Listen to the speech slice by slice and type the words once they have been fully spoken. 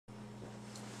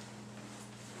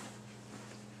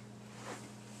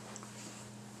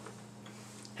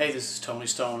Hey, this is Tony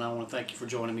Stone. I want to thank you for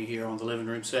joining me here on the Living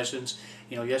Room Sessions.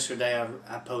 You know, yesterday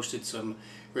I posted some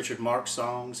Richard Marx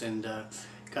songs and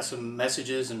got some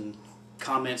messages and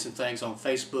comments and things on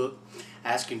Facebook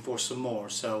asking for some more.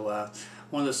 So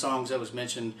one of the songs that was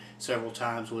mentioned several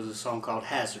times was a song called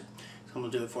Hazard. So I'm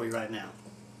going to do it for you right now.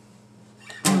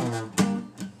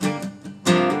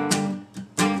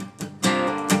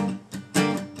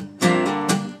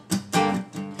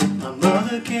 My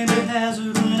mother came to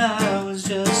Hazard when I was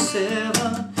just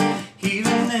 7.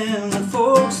 Even then the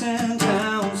folks in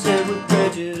town said with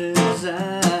prejudice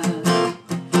that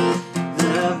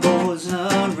boy's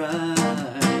not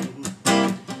right.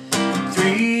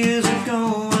 3 years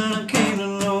ago when I came to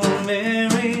know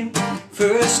Mary,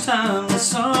 first time that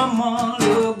someone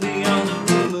looked beyond the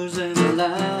rumors and the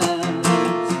lies,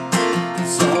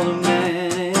 saw the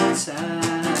man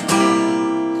inside.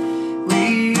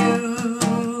 We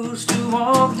used to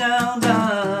walk down the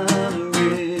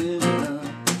river.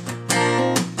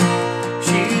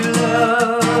 She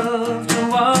loved to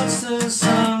watch the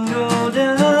sun go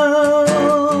down.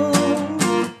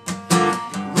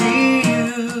 We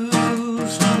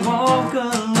used to walk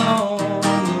along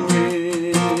the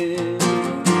river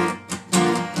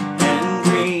and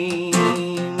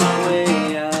dream our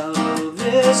way out of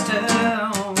this town.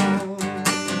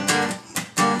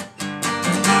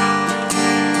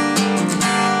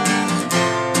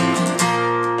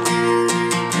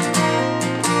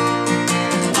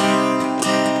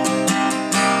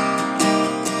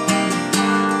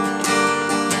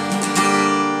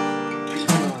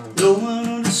 No one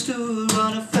understood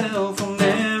what I felt for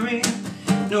Mary.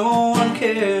 No one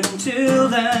cared until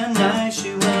that night she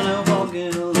went out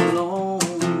walking alone,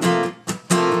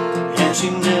 and she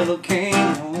never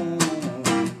came home.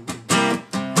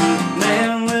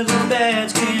 Man with the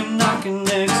badge came knocking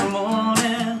next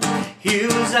morning. Here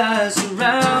was I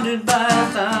surrounded by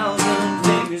 1,000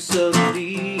 figures of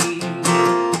these,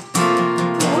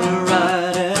 pointing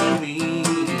right at me.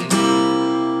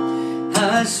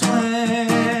 I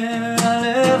swear I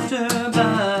left her